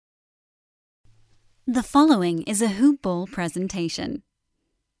The following is a Hoop Ball presentation.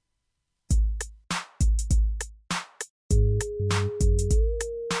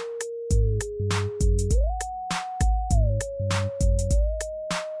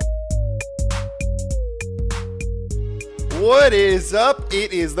 What is up?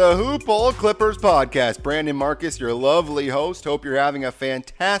 It is the Hoop Ball Clippers podcast. Brandon Marcus, your lovely host. Hope you're having a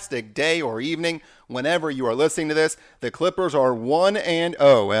fantastic day or evening whenever you are listening to this. The Clippers are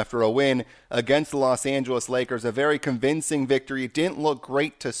 1-0 after a win against the Los Angeles Lakers. A very convincing victory. It didn't look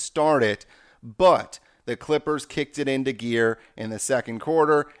great to start it, but the Clippers kicked it into gear in the second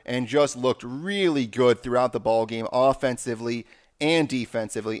quarter and just looked really good throughout the ballgame offensively and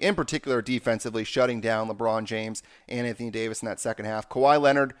defensively, in particular defensively, shutting down LeBron James and Anthony Davis in that second half. Kawhi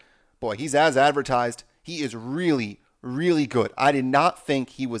Leonard, boy, he's as advertised. He is really, really good. I did not think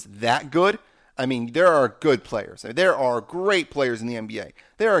he was that good. I mean, there are good players. There are great players in the NBA.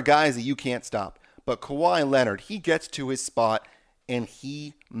 There are guys that you can't stop. But Kawhi Leonard, he gets to his spot and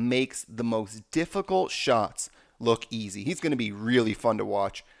he makes the most difficult shots look easy. He's going to be really fun to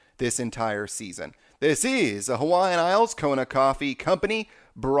watch this entire season. This is a Hawaiian Isles Kona Coffee Company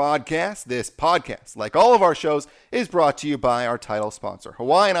broadcast. This podcast, like all of our shows, is brought to you by our title sponsor,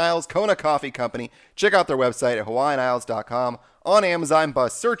 Hawaiian Isles Kona Coffee Company. Check out their website at hawaiianisles.com, on Amazon by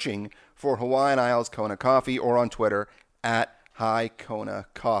searching for Hawaiian Isles Kona Coffee, or on Twitter at Hi Kona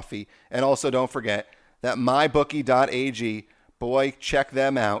Coffee. And also don't forget that mybookie.ag, boy, check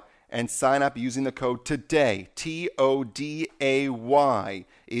them out and sign up using the code TODAY, TODAY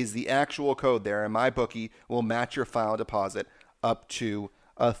is the actual code there, and MyBookie will match your final deposit up to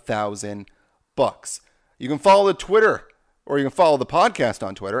 $1,000. You can follow the Twitter, or you can follow the podcast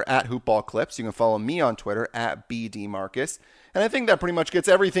on Twitter at HoopBallClips. You can follow me on Twitter at BDMarcus. And I think that pretty much gets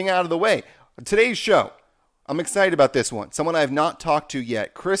everything out of the way. Today's show, I'm excited about this one. Someone I've not talked to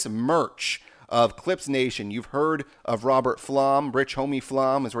yet, Chris Murch of Clips Nation. You've heard of Robert Flom. Rich Homie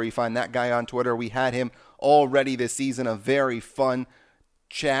Flom is where you find that guy on Twitter. We had him already this season, a very fun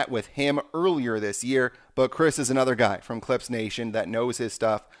chat with him earlier this year. But Chris is another guy from Clips Nation that knows his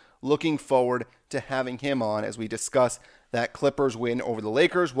stuff. Looking forward to having him on as we discuss that Clippers win over the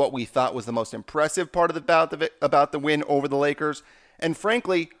Lakers, what we thought was the most impressive part of about the win over the Lakers, and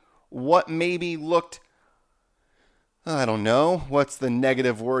frankly, what maybe looked, I don't know, what's the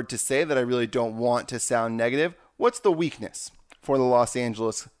negative word to say that I really don't want to sound negative? What's the weakness for the Los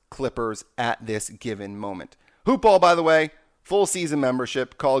Angeles Clippers at this given moment? Hoop Ball, by the way, full season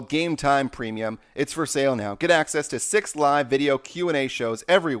membership called Game Time Premium. It's for sale now. Get access to 6 live video Q&A shows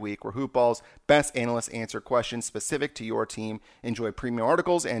every week where Hoop Ball's best analysts answer questions specific to your team. Enjoy premium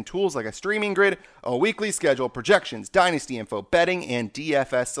articles and tools like a streaming grid, a weekly schedule, projections, dynasty info, betting, and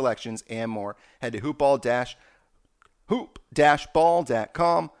DFS selections, and more. Head to hoop-ball.com.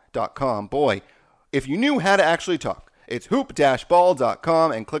 Boy, if you knew how to actually talk, it's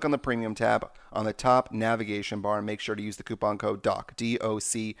hoop-ball.com, and click on the premium tab on the top navigation bar and make sure to use the coupon code DOC,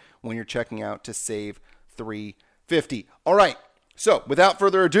 D-O-C, when you're checking out to save $350. All right, so without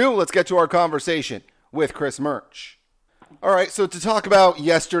further ado, let's get to our conversation with Chris Murch. All right, so to talk about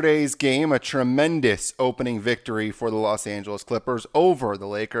yesterday's game, a tremendous opening victory for the Los Angeles Clippers over the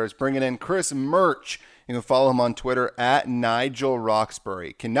Lakers, bringing in Chris Murch. You can follow him on Twitter at Nigel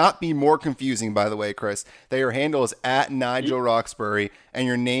Roxbury. Cannot be more confusing, by the way, Chris, that your handle is at Nigel Roxbury and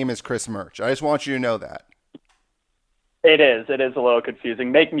your name is Chris Murch. I just want you to know that. It is a little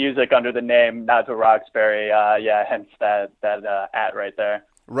confusing. Make music under the name Nigel Roxbury. Hence that at right there.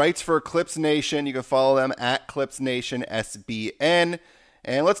 Writes for Clips Nation. You can follow them at Clips Nation SBN.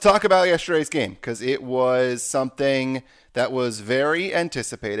 And let's talk about yesterday's game, because it was something that was very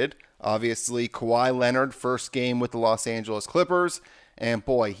anticipated. Obviously, Kawhi Leonard, first game with the Los Angeles Clippers, and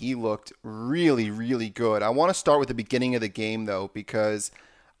boy, he looked really, really good. I want to start with the beginning of the game, though, because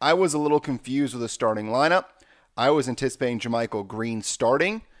I was a little confused with the starting lineup. I was anticipating JaMychal Green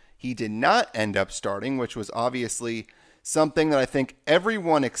starting. He did not end up starting, which was obviously something that I think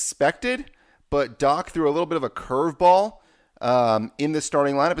everyone expected, but Doc threw a little bit of a curveball in the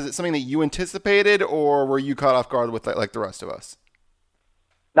starting lineup. Is it something that you anticipated, or were you caught off guard with like the rest of us?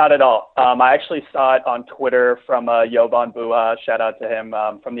 Not at all. I actually saw it on Twitter from Jovan Buha, shout out to him,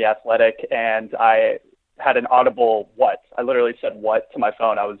 from The Athletic, and I had an audible what. I literally said what to my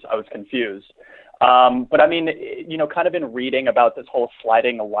phone. I was confused. But I mean, kind of in reading about this whole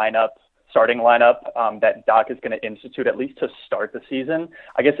starting lineup that Doc is going to institute, at least to start the season,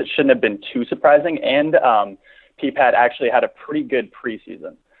 I guess it shouldn't have been too surprising. And P-Pad actually had a pretty good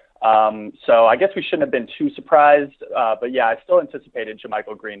preseason. So I guess we shouldn't have been too surprised. But yeah, I still anticipated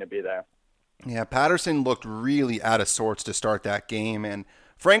JaMychal Green to be there. Yeah, Patterson looked really out of sorts to start that game. And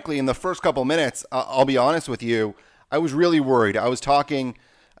frankly, in the first couple minutes, I'll be honest with you, I was really worried. I was talking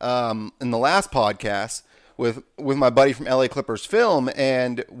in the last podcast with my buddy from LA Clippers Film,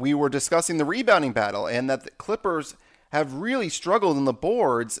 and we were discussing the rebounding battle and that the Clippers have really struggled in the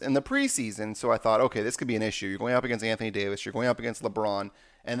boards in the preseason. So I thought, okay, this could be an issue. You're going up against Anthony Davis. You're going up against LeBron.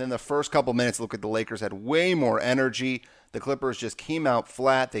 And then the first couple minutes, look at the Lakers had way more energy. The Clippers just came out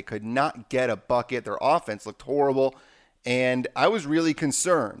flat. They could not get a bucket. Their offense looked horrible. And I was really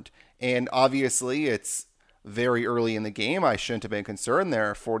concerned. And obviously, it's very early in the game. I shouldn't have been concerned. There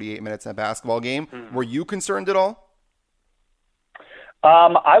are 48 minutes in a basketball game. Were you concerned at all?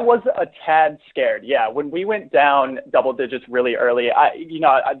 I was a tad scared. Yeah, when we went down double digits really early,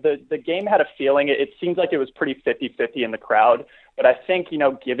 the game had a feeling. It seems like it was pretty 50-50 in the crowd. But I think,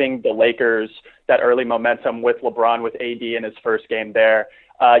 giving the Lakers that early momentum with LeBron, with AD in his first game there,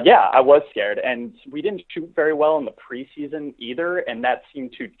 I was scared. And we didn't shoot very well in the preseason either, and that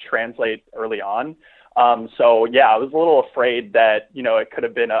seemed to translate early on. I was a little afraid that, it could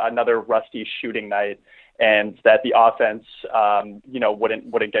have been another rusty shooting night, and that the offense,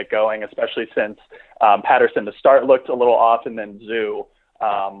 wouldn't get going, especially since Patterson to start looked a little off, and then Zoo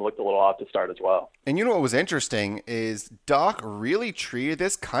looked a little off to start as well. And what was interesting is Doc really treated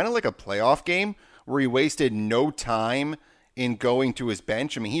this kind of like a playoff game where he wasted no time in going to his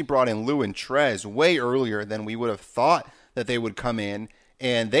bench. I mean, he brought in Lou and Trez way earlier than we would have thought that they would come in,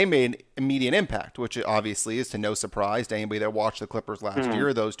 and they made immediate impact, which obviously is to no surprise to anybody that watched the Clippers last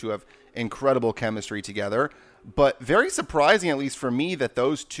year. Those two have incredible chemistry together. But very surprising, at least for me, that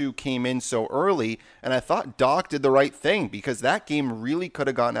those two came in so early. And I thought Doc did the right thing because that game really could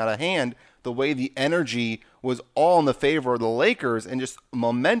have gotten out of hand the way the energy was all in the favor of the Lakers and just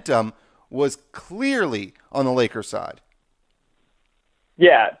momentum was clearly on the Lakers side.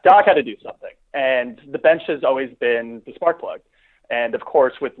 Yeah, Doc had to do something. And the bench has always been the spark plug. And, of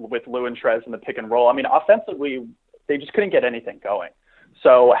course, with Lou and Trez in the pick and roll, I mean, offensively, they just couldn't get anything going.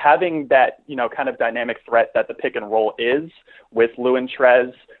 So having that, kind of dynamic threat that the pick and roll is with Lou and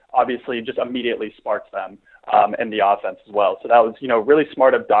Trez obviously just immediately sparks them in the offense as well. So that was, really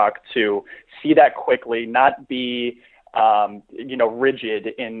smart of Doc to see that quickly, not be, rigid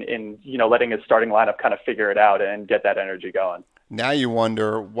in letting his starting lineup kind of figure it out and get that energy going. Now you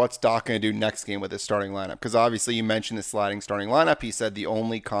wonder what's Doc going to do next game with his starting lineup, because obviously you mentioned the sliding starting lineup. He said the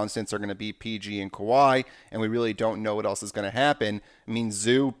only constants are going to be PG and Kawhi, and we really don't know what else is going to happen. I mean,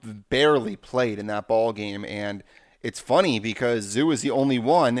 Zoo barely played in that ball game, and it's funny because Zoo is the only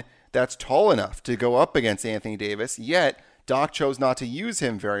one that's tall enough to go up against Anthony Davis, yet Doc chose not to use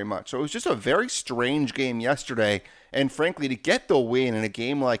him very much. So it was just a very strange game yesterday, and frankly, to get the win in a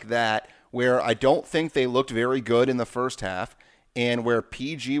game like that, where I don't think they looked very good in the first half, and where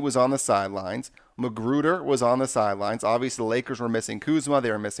PG was on the sidelines, Magruder was on the sidelines. Obviously, the Lakers were missing Kuzma. They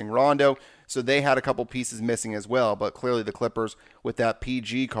were missing Rondo. So they had a couple pieces missing as well. But clearly the Clippers, with that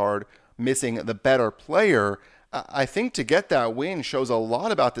PG card, missing the better player. I think to get that win shows a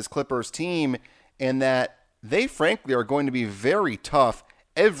lot about this Clippers team, and that they, frankly, are going to be very tough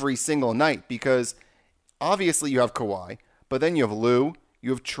every single night because obviously you have Kawhi, but then you have Lou, you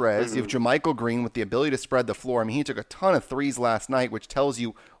have Trez, you have JaMychal Green with the ability to spread the floor. I mean, he took a ton of threes last night, which tells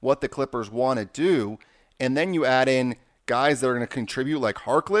you what the Clippers want to do. And then you add in guys that are going to contribute like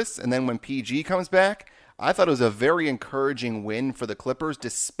Harkless. And then when PG comes back, I thought it was a very encouraging win for the Clippers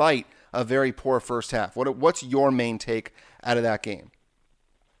despite a very poor first half. What's your main take out of that game?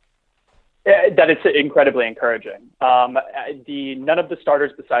 That it's incredibly encouraging. None of the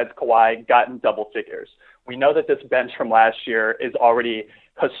starters besides Kawhi got in double figures. We know that this bench from last year is already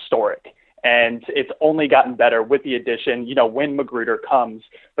historic, and it's only gotten better with the addition, when Magruder comes,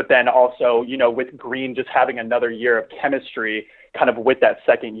 but then also, with Green just having another year of chemistry kind of with that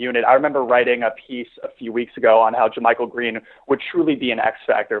second unit. I remember writing a piece a few weeks ago on how JaMychal Green would truly be an X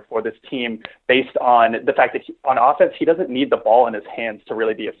factor for this team based on the fact that on offense, he doesn't need the ball in his hands to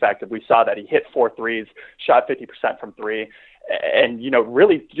really be effective. We saw that he hit 4 threes, shot 50% from three, and,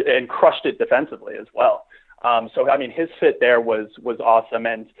 really and crushed it defensively as well. His fit there was awesome.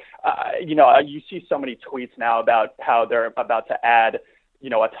 And, you see so many tweets now about how they're about to add,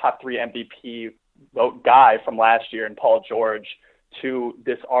 a top 3 MVP vote guy from last year in Paul George to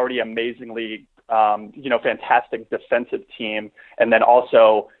this already amazingly, fantastic defensive team. And then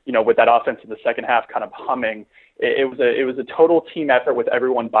also, with that offense in the second half kind of humming, it was a total team effort with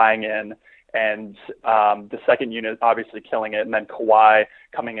everyone buying in. And the second unit obviously killing it, and then Kawhi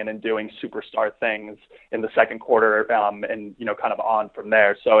coming in and doing superstar things in the second quarter, and kind of on from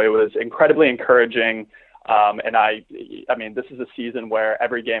there. So it was incredibly encouraging. And this is a season where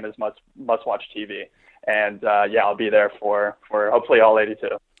every game is must watch TV, And I'll be there for hopefully all 82.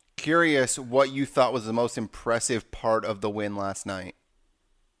 Curious what you thought was the most impressive part of the win last night.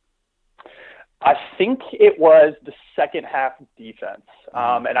 I think it was the second half defense.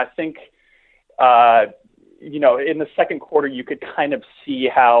 And I think, in the second quarter, you could kind of see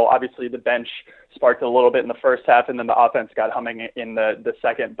how obviously the bench sparked a little bit in the first half, and then the offense got humming in the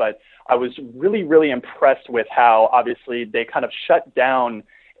second. But I was really, really impressed with how obviously they kind of shut down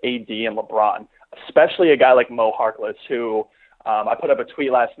AD and LeBron, especially a guy like Mo Harkless, who I put up a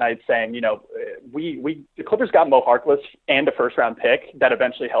tweet last night saying, the Clippers got Mo Harkless and a first-round pick that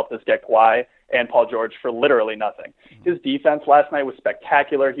eventually helped us get Kawhi and Paul George for literally nothing. His defense last night was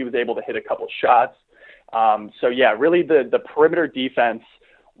spectacular. He was able to hit a couple shots. Really the perimeter defense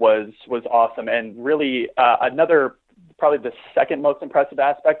was awesome. And really probably the second most impressive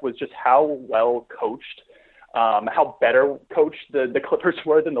aspect was just how well coached, how better coached the Clippers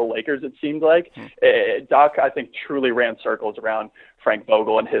were than the Lakers, it seemed like. Doc, I think, truly ran circles around Frank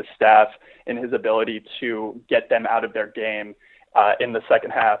Vogel and his staff and his ability to get them out of their game in the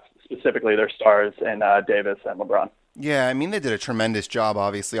second half, specifically their stars and Davis and LeBron. Yeah, I mean, they did a tremendous job,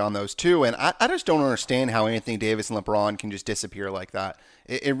 obviously, on those two. And I just don't understand how Anthony Davis and LeBron can just disappear like that.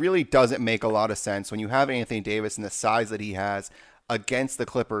 It really doesn't make a lot of sense. When you have Anthony Davis and the size that he has against the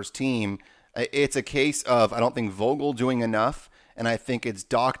Clippers team, it's a case of I don't think Vogel doing enough, and I think it's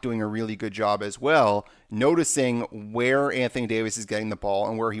Doc doing a really good job as well, noticing where Anthony Davis is getting the ball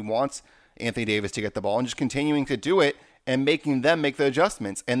and where he wants Anthony Davis to get the ball and just continuing to do it and making them make the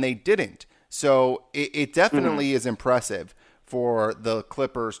adjustments. And they didn't. So it definitely is impressive for the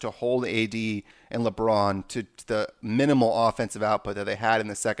Clippers to hold AD and LeBron to the minimal offensive output that they had in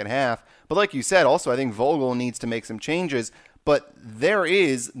the second half. But like you said, also I think Vogel needs to make some changes. But there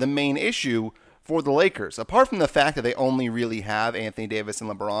is the main issue for the Lakers. Apart from the fact that they only really have Anthony Davis and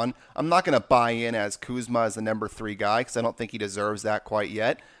LeBron, I'm not going to buy in as Kuzma as the number 3 guy because I don't think he deserves that quite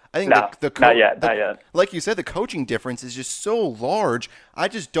yet. I think not yet. Like you said, the coaching difference is just so large. I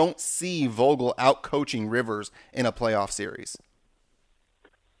just don't see Vogel out-coaching Rivers in a playoff series.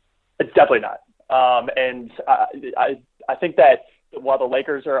 It's definitely not. And I think that while the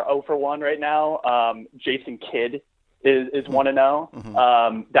Lakers are 0 for 1 right now, Jason Kidd is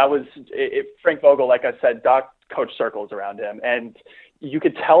 1-0. That was Frank Vogel, like I said, Doc coached circles around him. And you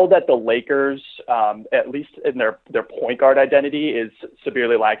could tell that the Lakers, at least in their point guard identity, is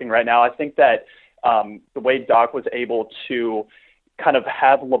severely lacking right now. I think that the way Doc was able to kind of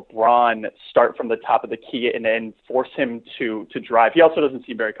have LeBron start from the top of the key and then force him to drive. He also doesn't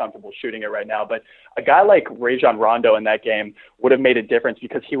seem very comfortable shooting it right now, but a guy like Rajon Rondo in that game would have made a difference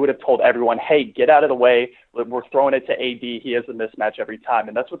because he would have told everyone, hey, get out of the way. We're throwing it to AD. He has a mismatch every time.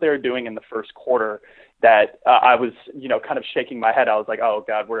 And that's what they were doing in the first quarter that I was, kind of shaking my head. I was like, oh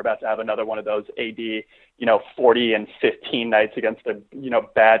God, we're about to have another one of those AD, 40 and 15 nights against the,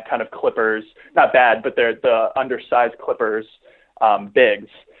 bad kind of Clippers, not bad, but they're the undersized Clippers bigs.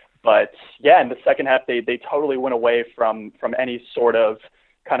 But yeah, in the second half, they totally went away from any sort of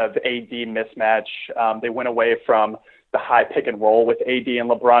kind of AD mismatch. They went away from the high pick and roll with AD and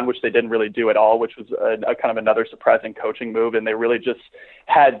LeBron, which they didn't really do at all, which was a kind of another surprising coaching move. And they really just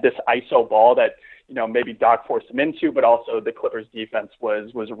had this ISO ball that, maybe Doc forced them into, but also the Clippers defense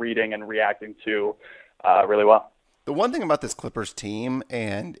was reading and reacting to really well. The one thing about this Clippers team,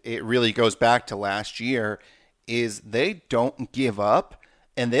 and it really goes back to last year, is they don't give up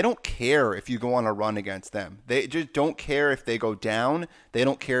and they don't care if you go on a run against them. They just don't care if they go down. They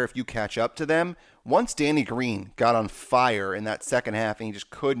don't care if you catch up to them. Once Danny Green got on fire in that second half and he just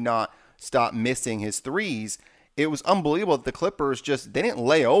could not stop missing his threes, it was unbelievable that the Clippers they didn't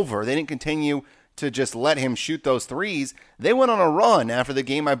lay over. They didn't continue to just let him shoot those threes. They went on a run after the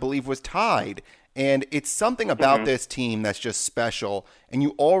game, I believe, was tied. And it's something about this team that's just special. And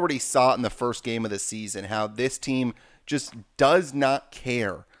you already saw it in the first game of the season, how this team just does not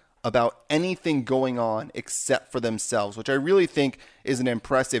care about anything going on except for themselves, which I really think is an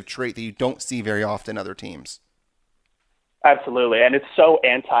impressive trait that you don't see very often in other teams. Absolutely. And it's so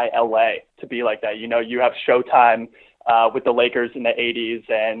anti-LA to be like that. You have Showtime with the Lakers in the 80s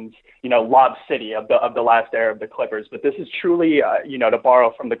and, Lob City of the last era of the Clippers. But this is truly, to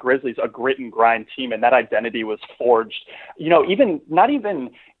borrow from the Grizzlies, a grit and grind team. And that identity was forged, not even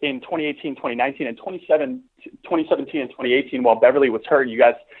in 2018, 2019, and 2017 and 2018, while Beverly was hurt, you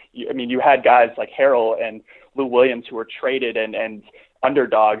had guys like Harrell and Lou Williams who were traded and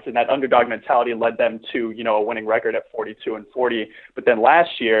underdogs, and that underdog mentality led them to, a winning record at 42-40. But then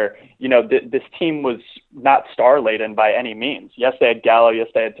last year, this team was not star-laden by any means. Yes, they had Gallo. Yes,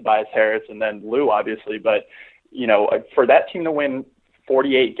 they had Tobias Harris, and then Lou, obviously. But, for that team to win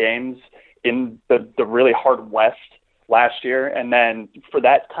 48 games in the really hard West last year. And then for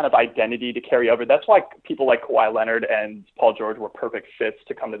that kind of identity to carry over, that's why people like Kawhi Leonard and Paul George were perfect fits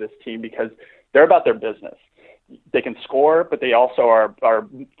to come to this team, because they're about their business. They can score, but they also are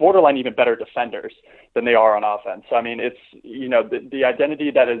borderline even better defenders than they are on offense. So, I mean, it's, the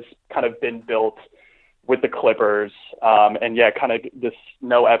identity that has kind of been built with the Clippers, and kind of this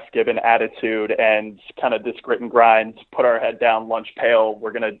no F's given attitude and kind of this grit and grind, put our head down, lunch pail,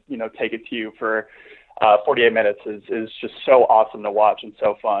 we're going to, take it to you for 48 minutes is just so awesome to watch and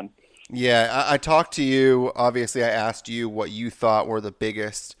so fun. Yeah, I talked to you. Obviously, I asked you what you thought were the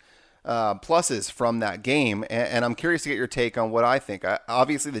biggest pluses from that game, and I'm curious to get your take on what I think.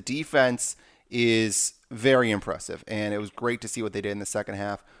 Obviously, the defense is very impressive, and it was great to see what they did in the second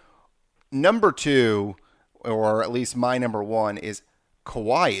half. Number two, or at least my number one, is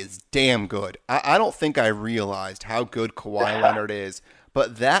Kawhi is damn good. I don't think I realized how good Kawhi Leonard is,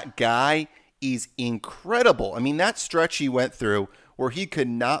 but that guy is incredible. I mean, that stretch he went through where he could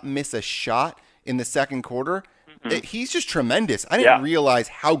not miss a shot in the second quarter, he's just tremendous. I didn't realize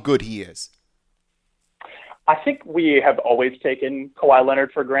how good he is. I think we have always taken Kawhi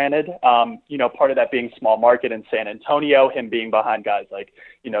Leonard for granted. Part of that being small market in San Antonio, him being behind guys like,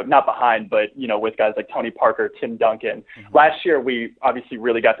 not behind, but, with guys like Tony Parker, Tim Duncan. Last year, we obviously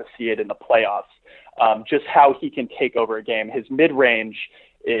really got to see it in the playoffs, just how he can take over a game. His mid-range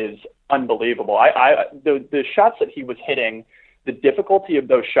is unbelievable. The shots that he was hitting, the difficulty of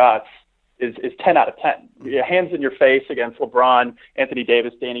those shots is 10 out of 10. Hands in your face against LeBron, Anthony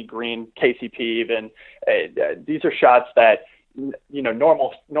Davis, Danny Green, KCP even. These are shots that,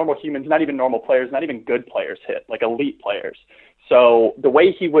 normal humans, not even normal players, not even good players hit, like elite players. So the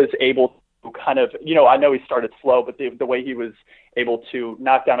way he was able to kind of, I know he started slow, but the way he was able to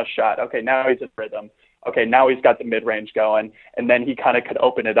knock down a shot, okay, now he's in rhythm. Okay, now he's got the mid-range going, and then he kind of could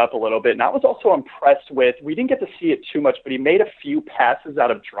open it up a little bit. And I was also impressed with, we didn't get to see it too much, but he made a few passes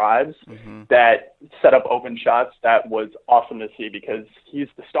out of drives that set up open shots. That was awesome to see, because he's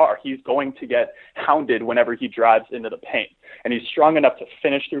the star. He's going to get hounded whenever he drives into the paint. And he's strong enough to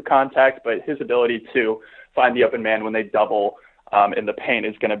finish through contact, but his ability to find the open man when they double in the paint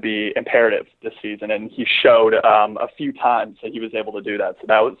is going to be imperative this season. And he showed a few times that he was able to do that. So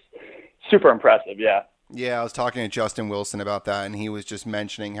that was super impressive, yeah. Yeah, I was talking to Justin Wilson about that, and he was just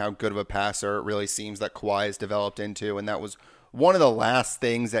mentioning how good of a passer it really seems that Kawhi has developed into, and that was one of the last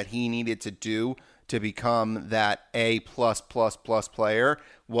things that he needed to do to become that A+++ player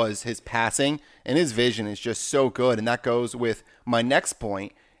was his passing, and his vision is just so good, and that goes with my next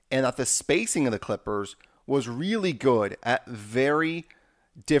point, and that the spacing of the Clippers was really good at very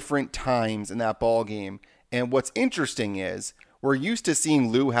different times in that ball game. And what's interesting is, we're used to seeing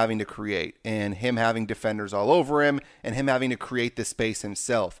Lou having to create and him having defenders all over him and him having to create the space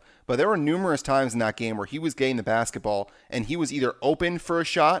himself. But there were numerous times in that game where he was getting the basketball and he was either open for a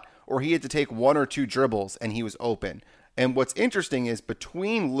shot or he had to take one or two dribbles and he was open. And what's interesting is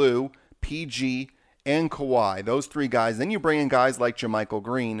between Lou, PG, and Kawhi, those three guys, then you bring in guys like JaMychal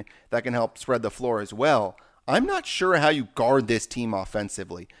Green that can help spread the floor as well. I'm not sure how you guard this team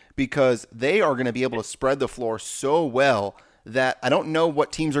offensively, because they are going to be able to spread the floor so well that I don't know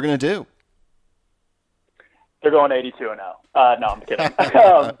what teams are going to do. They're going 82-0. No, I'm kidding.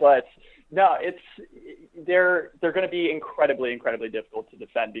 But no, they're going to be incredibly, incredibly difficult to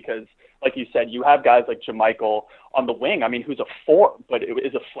defend, because, like you said, you have guys like JaMychal on the wing. I mean, who's a 4, but it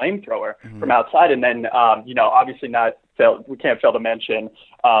is a flamethrower from outside. And then, obviously we can't fail to mention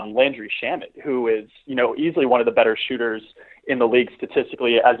Landry Shamet, who is, easily one of the better shooters in the league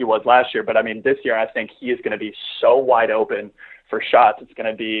statistically, as he was last year. But I mean, this year, I think he is going to be so wide open for shots. It's going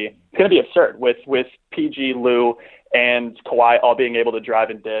to be absurd with PG, Lou, and Kawhi all being able to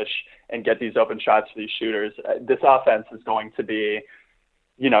drive and dish and get these open shots for these shooters. This offense is going to be,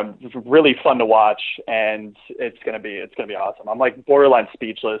 really fun to watch, and it's going to be awesome. I'm like borderline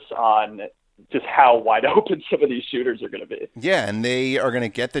speechless on just how wide open some of these shooters are going to be. Yeah, and they are going to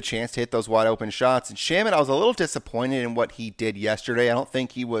get the chance to hit those wide open shots. And Shamet, I was a little disappointed in what he did yesterday. I don't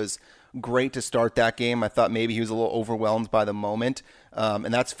think he was great to start that game. I thought maybe he was a little overwhelmed by the moment,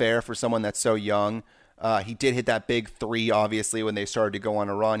 and that's fair for someone that's so young. He did hit that big 3, obviously, when they started to go on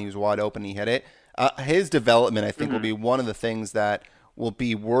a run. He was wide open. He hit it. His development, I think, will be one of the things that will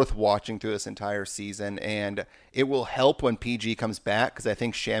be worth watching through this entire season, and it will help when PG comes back, because I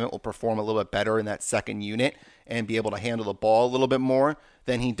think Shamet will perform a little bit better in that second unit and be able to handle the ball a little bit more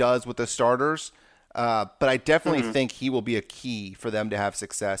than he does with the starters. But I definitely think he will be a key for them to have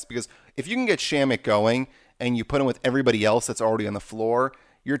success, because if you can get Shamet going and you put him with everybody else that's already on the floor,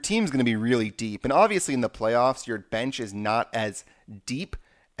 your team's going to be really deep. And obviously in the playoffs, your bench is not as deep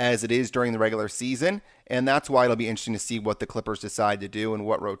as it is during the regular season, and that's why it'll be interesting to see what the Clippers decide to do and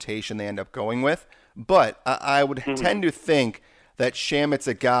what rotation they end up going with. But I would tend to think that Shamet's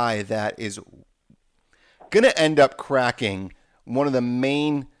a guy that is going to end up cracking one of the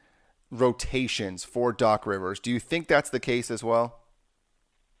main rotations for Doc Rivers. Do you think that's the case as well?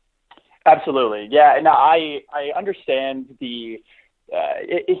 Absolutely. Yeah. And I understand he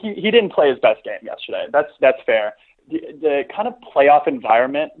didn't play his best game yesterday. That's fair. The kind of playoff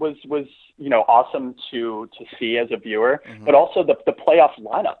environment was awesome to see as a viewer, but also the playoff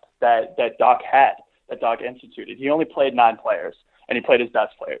lineup that Doc instituted. He only played 9 players, and he played his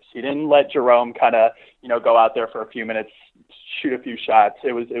best players. He didn't let Jerome kind of go out there for a few minutes, shoot a few shots.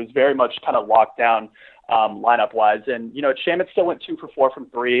 It was very much kind of locked down lineup wise. And Shamet still went 2 for 4 from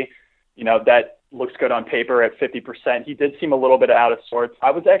 3. That looks good on paper at 50%. He did seem a little bit out of sorts.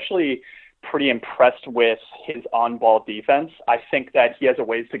 I was actually pretty impressed with his on-ball defense. I think that he has a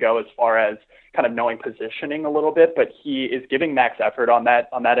ways to go as far as kind of knowing positioning a little bit, but he is giving max effort on that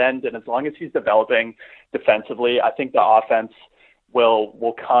end. And as long as he's developing defensively, I think the offense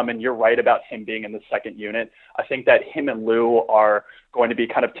will come. And you're right about him being in the second unit. I think that him and Lou are going to be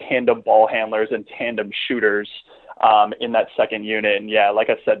kind of tandem ball handlers and tandem shooters in that second unit. And yeah,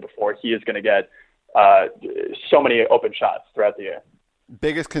 like I said before, he is going to get so many open shots throughout the year.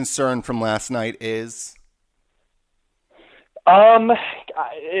 Biggest concern from last night is?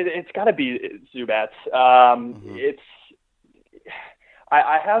 It's got to be Zubats.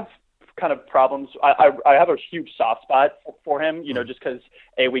 I have kind of problems. I have a huge soft spot for him, just because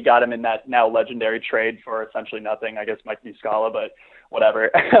we got him in that now legendary trade for essentially nothing. I guess Mike Muscala, but whatever.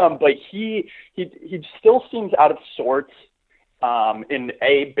 But he still seems out of sorts in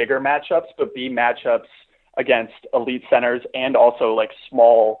A, bigger matchups, but B, matchups against elite centers and also like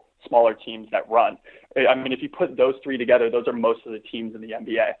smaller teams that run. I mean, if you put those 3 together, those are most of the teams in the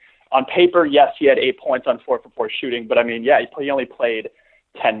NBA. On paper, yes, he had 8 points on 4 for 4 shooting, but I mean, yeah, he only played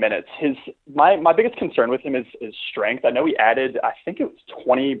 10 minutes. My biggest concern with him is strength. I know he added, I think it was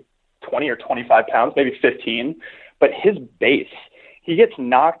 20 or 25 pounds, maybe 15, but his base, he gets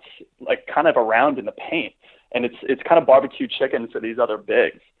knocked like kind of around in the paint, and it's kind of barbecue chicken for these other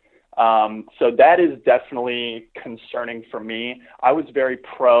bigs. So that is definitely concerning for me. I was very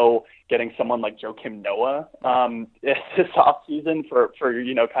pro getting someone like Joakim Noah this offseason for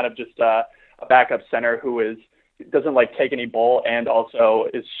kind of just a backup center who doesn't like take any ball and also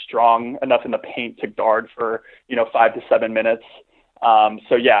is strong enough in the paint to guard for 5 to 7 minutes.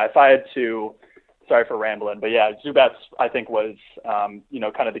 So yeah, if I had to, sorry for rambling, but yeah, Zubats I think was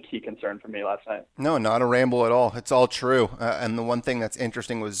kind of the key concern for me last night. No, not a ramble at all. It's all true. And the one thing that's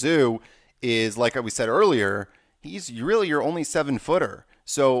interesting with Zoo is, like we said earlier, he's really your only 7-footer.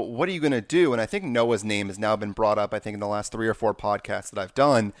 So what are you going to do? And I think Noah's name has now been brought up, I think, in the last 3 or 4 podcasts that I've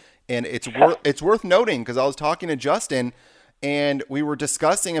done. And it's worth noting, because I was talking to Justin and we were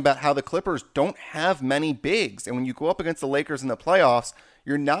discussing about how the Clippers don't have many bigs. And when you go up against the Lakers in the playoffs,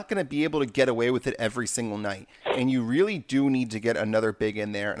 you're not going to be able to get away with it every single night. And you really do need to get another big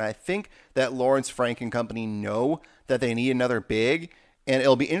in there. And I think that Lawrence Frank and company know that they need another big. And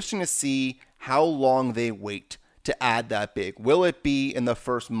it'll be interesting to see how long they wait to add that big. Will it be in the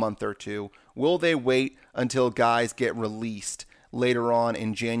first month or 2? Will they wait until guys get released later on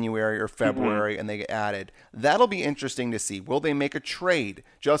in January or February and they get added? That'll be interesting to see. Will they make a trade?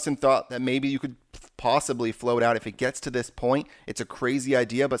 Justin thought that maybe you could possibly float out, if it gets to this point, it's a crazy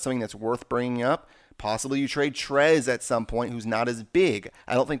idea, but something that's worth bringing up. Possibly you trade Trez at some point, who's not as big.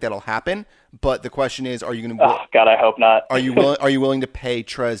 I don't think that'll happen, but the question is, are you going to? Oh God, I hope not. Are you willing to pay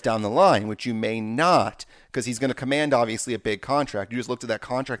Trez down the line, which you may not, because he's going to command obviously a big contract. You just looked at that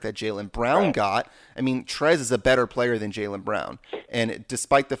contract that Jaylen Brown got. I mean, Trez is a better player than Jaylen Brown, and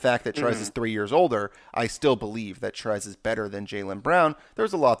despite the fact that Trez is 3 years older, I still believe that Trez is better than Jaylen Brown.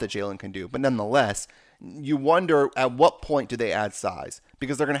 There's a lot that Jaylen can do, but nonetheless, you wonder at what point do they add size,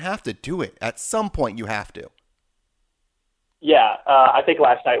 because they're going to have to do it at some point. You have to. Yeah, I think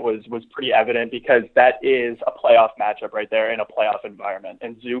last night was pretty evident, because that is a playoff matchup right there in a playoff environment.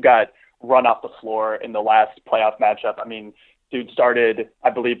 And Zoo got run off the floor in the last playoff matchup. I mean, dude started,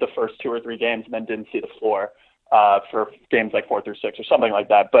 I believe, the first 2 or 3 games and then didn't see the floor for games like 4 through 6 or something like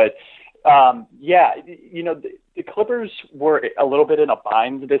that. But yeah, the Clippers were a little bit in a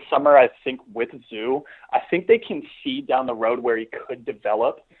bind this summer, I think, with Zoo. I think they can see down the road where he could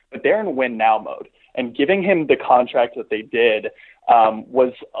develop, but they're in win now mode. And giving him the contract that they did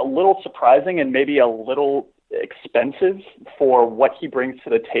was a little surprising and maybe a little expensive for what he brings to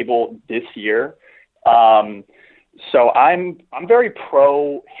the table this year. So I'm very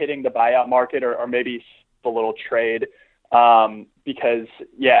pro hitting the buyout market or maybe a little trade. Because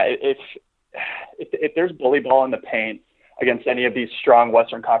if there's bully ball in the paint against any of these strong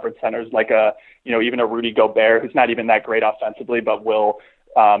Western Conference centers, like even a Rudy Gobert, who's not even that great offensively, but will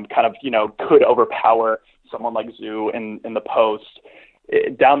could overpower someone like Zoo in the post.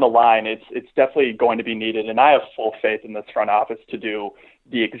 Down the line, it's definitely going to be needed, and I have full faith in this front office to do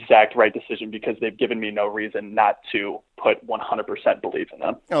the exact right decision because they've given me no reason not to put 100% belief in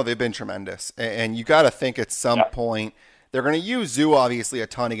them. Oh, they've been tremendous, and you got to think at some point they're going to use Zoo obviously a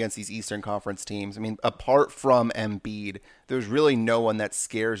ton against these Eastern Conference teams. I mean, apart from Embiid, there's really no one that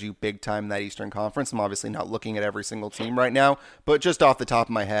scares you big time in that Eastern Conference. I'm obviously not looking at every single team right now, but just off the top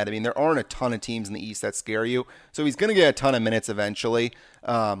of my head, I mean, there aren't a ton of teams in the East that scare you. So he's going to get a ton of minutes eventually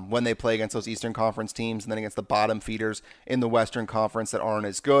when they play against those Eastern Conference teams and then against the bottom feeders in the Western Conference that aren't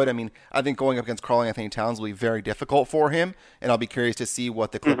as good. I mean, I think going up against Karl-Anthony Towns will be very difficult for him, and I'll be curious to see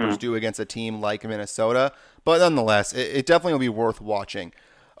what the Clippers do against a team like Minnesota. But nonetheless, it definitely will be worth watching.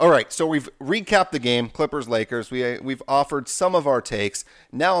 All right, so we've recapped the game, Clippers-Lakers. We've offered some of our takes.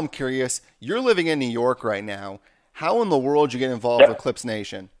 Now I'm curious, you're living in New York right now. How in the world did you get involved with Clips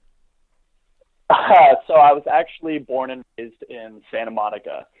Nation? So I was actually born and raised in Santa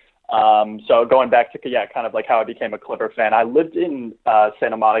Monica. So going back to, kind of like how I became a Clipper fan. I lived in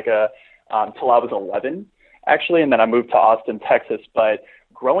Santa Monica till I was 11, actually, and then I moved to Austin, Texas. But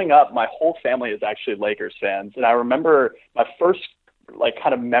growing up, my whole family is actually Lakers fans. And I remember my first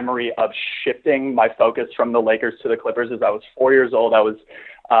kind of memory of shifting my focus from the Lakers to the Clippers is I was 4 years old. I was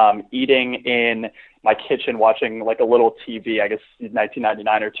eating in my kitchen, watching like a little TV, I guess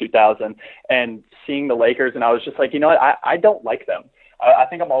 1999 or 2000, and seeing the Lakers. And I was just like, you know what? I don't like them. I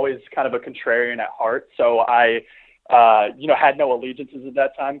think I'm always kind of a contrarian at heart. So I had no allegiances at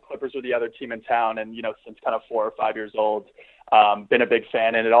that time. Clippers were the other team in town. And, since kind of 4 or 5 years old, been a big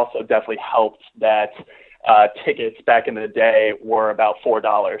fan. And it also definitely helped that tickets back in the day were about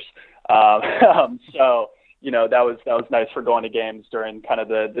 $4. So, that was nice for going to games during kind of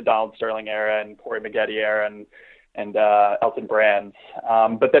the Donald Sterling era and Corey Maggette era and Elton Brand.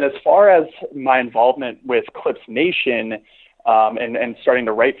 But then as far as my involvement with Clips Nation and starting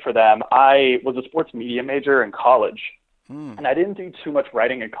to write for them, I was a sports media major in college. And I didn't do too much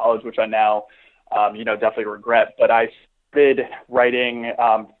writing in college, which I now, definitely regret. But I started writing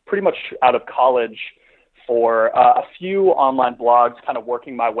pretty much out of college for a few online blogs, kind of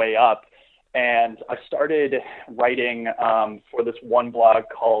working my way up. And I started writing for this one blog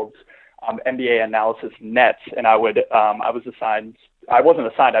called NBA Analysis Net. And I wasn't assigned,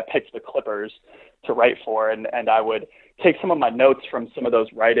 I picked the Clippers to write for. And I would take some of my notes from some of those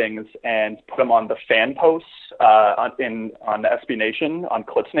writings and put them on the fan posts on SB Nation, on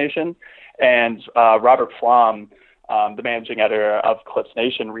Clips Nation. And Robert Flom, the managing editor of Clips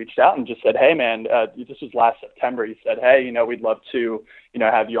Nation, reached out and just said, hey, man, this was last September. He said, hey, we'd love to,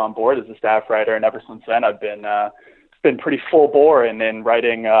 have you on board as a staff writer. And ever since then, I've been pretty full bore in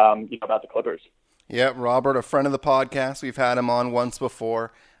writing about the Clippers. Yeah, Robert, a friend of the podcast. We've had him on once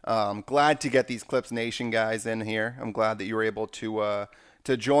before. Glad to get these Clips Nation guys in here. I'm glad that you were able to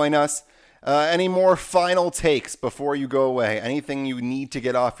join us. Any more final takes before you go away? Anything you need to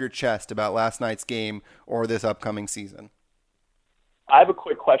get off your chest about last night's game or this upcoming season? I have a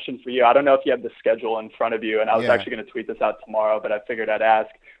quick question for you. I don't know if you have the schedule in front of you, and I was actually going to tweet this out tomorrow, but I figured I'd ask.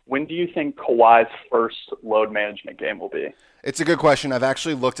 When do you think Kawhi's first load management game will be? It's a good question. I've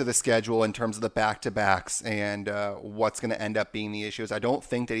actually looked at the schedule in terms of the back-to-backs and what's going to end up being the issues. I don't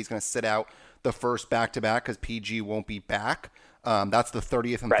think that he's going to sit out the first back-to-back because PG won't be back. That's the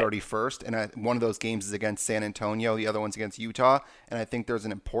 30th and 31st, and one of those games is against San Antonio. The other one's against Utah, and I think there's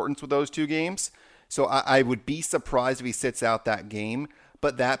an importance with those two games. So I would be surprised if he sits out that game.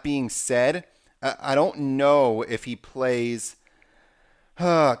 But that being said, I don't know if he plays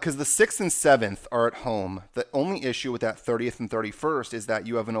because the 6th and 7th are at home. The only issue with that 30th and 31st is that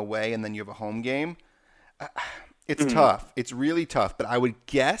you have an away and then you have a home game. It's tough. It's really tough. But I would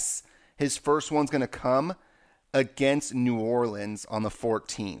guess his first one's going to come against New Orleans on the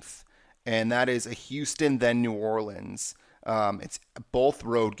 14th. And that is a Houston, then New Orleans. It's both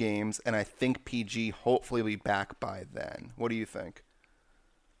road games, and I think PG hopefully will be back by then. What do you think?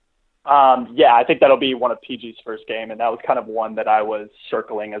 I think that'll be one of PG's first game, and that was kind of one that I was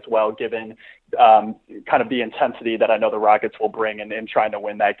circling as well, given kind of the intensity that I know the Rockets will bring in trying to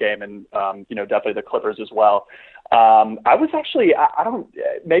win that game, and definitely the Clippers as well. I was actually, I don't,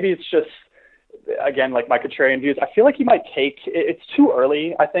 maybe it's just, again, like my contrarian views, I feel like he might it's too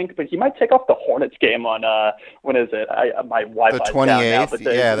early, I think, but he might take off the Hornets game on, when is it? My Wi-Fi's the 28th, down now, but the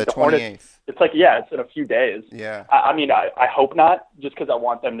 28th. Hornets, it's like, it's in a few days. Yeah. I mean, I hope not, just because I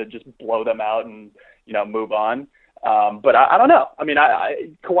want them to just blow them out and, move on. But I don't know. I mean,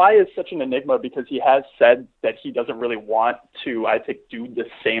 Kawhi is such an enigma because he has said that he doesn't really want to, I think, do the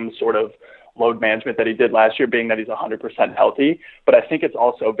same sort of load management that he did last year, being that he's 100% healthy. But I think it's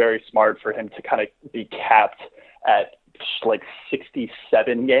also very smart for him to kind of be capped at like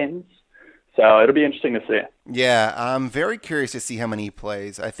 67 games. So it'll be interesting to see. Yeah, I'm very curious to see how many he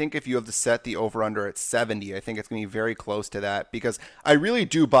plays. I think if you have to set the over-under at 70, I think it's going to be very close to that because I really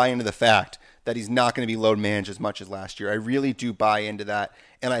do buy into the fact that he's not going to be load managed as much as last year. I really do buy into that,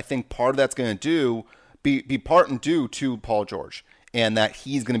 and I think part of that's going to be part and due to Paul George, and that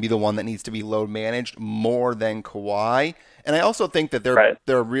he's going to be the one that needs to be load managed more than Kawhi. And I also think that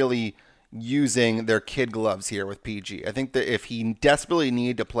they're really using their kid gloves here with PG. I think that if he desperately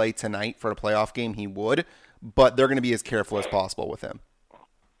needed to play tonight for a playoff game, he would, but they're going to be as careful as possible with him.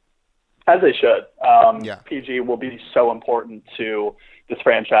 As they should. PG will be so important to this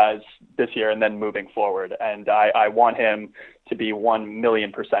franchise this year and then moving forward. And I want him to be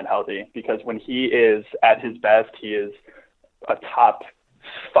 1,000,000% healthy because when he is at his best, he is a top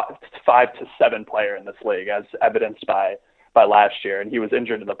 5 to 7 player in this league, as evidenced by last year. And he was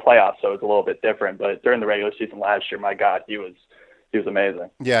injured in the playoffs, so it was a little bit different. But during the regular season last year, my God, he was amazing.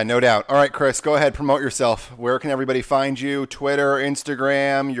 Yeah, no doubt. All right, Chris, go ahead, promote yourself. Where can everybody find you? Twitter,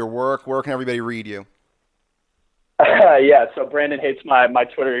 Instagram, your work. Where can everybody read you? Yeah, so Brandon hates my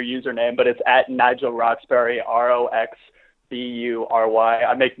Twitter username, but it's at Nigel Roxbury, ROXBURY.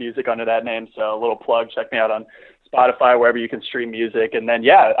 I make music under that name, so a little plug. Check me out on Spotify, wherever you can stream music. And then,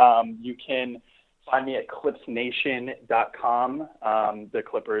 you can find me at clipsnation.com, the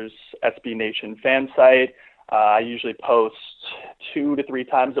Clippers SB Nation fan site. I usually post 2 to 3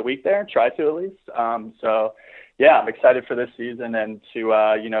 times a week there, try to at least. I'm excited for this season and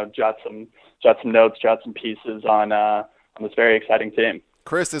to jot some notes, jot some pieces on this very exciting team.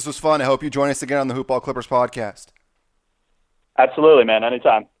 Chris, this was fun. I hope you join us again on the Hoopball Clippers podcast. Absolutely, man.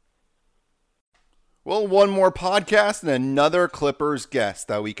 Anytime. Well, one more podcast and another Clippers guest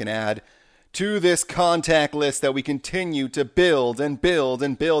that we can add to this contact list that we continue to build and build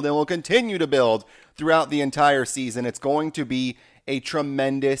and build and will continue to build throughout the entire season. It's going to be a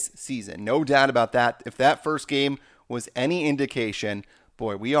tremendous season. No doubt about that. If that first game was any indication,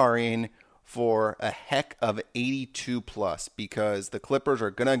 boy, we are in for a heck of 82 plus because the Clippers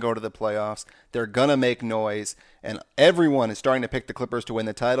are going to go to the playoffs. They're going to make noise, and everyone is starting to pick the Clippers to win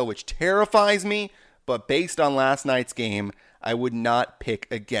the title, which terrifies me. But based on last night's game, I would not pick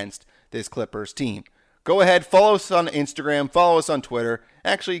against this Clippers team. Go ahead, follow us on Instagram, follow us on Twitter.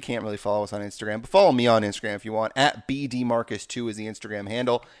 Actually, you can't really follow us on Instagram, but follow me on Instagram if you want. At BDMarcus2 is the Instagram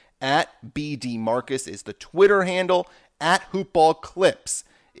handle. At BDMarcus is the Twitter handle. At HoopBallClips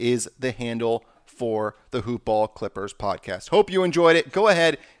is the handle for the Hoopball Clippers podcast. Hope you enjoyed it. Go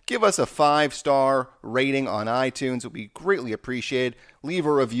ahead, give us a 5-star rating on iTunes. It would be greatly appreciated. Leave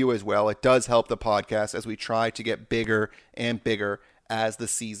a review as well. It does help the podcast as we try to get bigger and bigger as the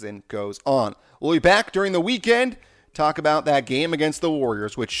season goes on. We'll be back during the weekend, talk about that game against the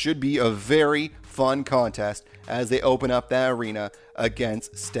Warriors, which should be a very fun contest as they open up that arena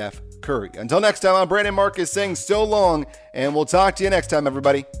against Steph Curry. Until next time, I'm Brandon Marcus saying so long, and we'll talk to you next time,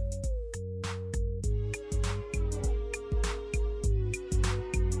 everybody.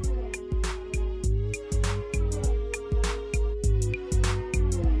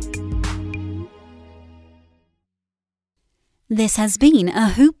 This has been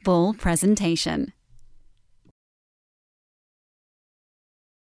a Hoop Ball presentation.